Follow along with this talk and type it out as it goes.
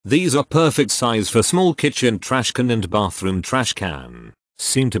These are perfect size for small kitchen trash can and bathroom trash can.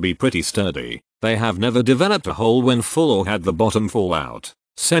 Seem to be pretty sturdy. They have never developed a hole when full or had the bottom fall out.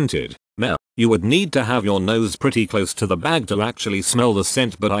 Scented. Meh. You would need to have your nose pretty close to the bag to actually smell the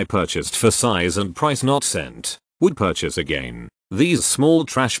scent, but I purchased for size and price, not scent. Would purchase again. These small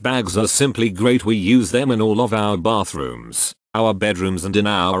trash bags are simply great. We use them in all of our bathrooms, our bedrooms and in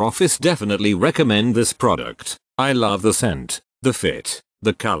our office. Definitely recommend this product. I love the scent, the fit,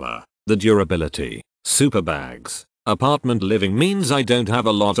 the color, the durability. Super bags. Apartment living means I don't have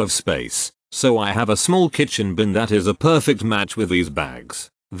a lot of space, so I have a small kitchen bin that is a perfect match with these bags.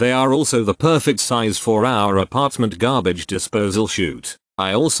 They are also the perfect size for our apartment garbage disposal chute.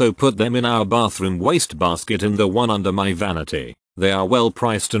 I also put them in our bathroom waste basket and the one under my vanity. They are well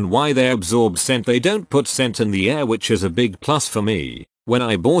priced, and why they absorb scent. They don't put scent in the air, which is a big plus for me. When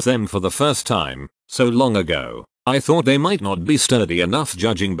I bought them for the first time, so long ago, I thought they might not be sturdy enough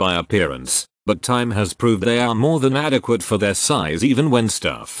judging by appearance, but time has proved they are more than adequate for their size even when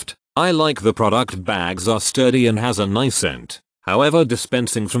stuffed. I like the product. Bags are sturdy and has a nice scent. However,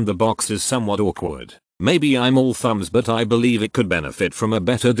 dispensing from the box is somewhat awkward. Maybe I'm all thumbs, but I believe it could benefit from a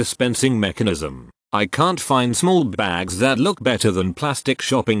better dispensing mechanism. I can't find small bags that look better than plastic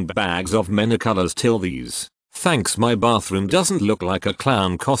shopping bags of many colors till these. Thanks, my bathroom doesn't look like a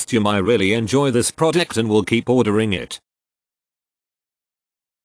clown costume. I really enjoy this product and will keep ordering it.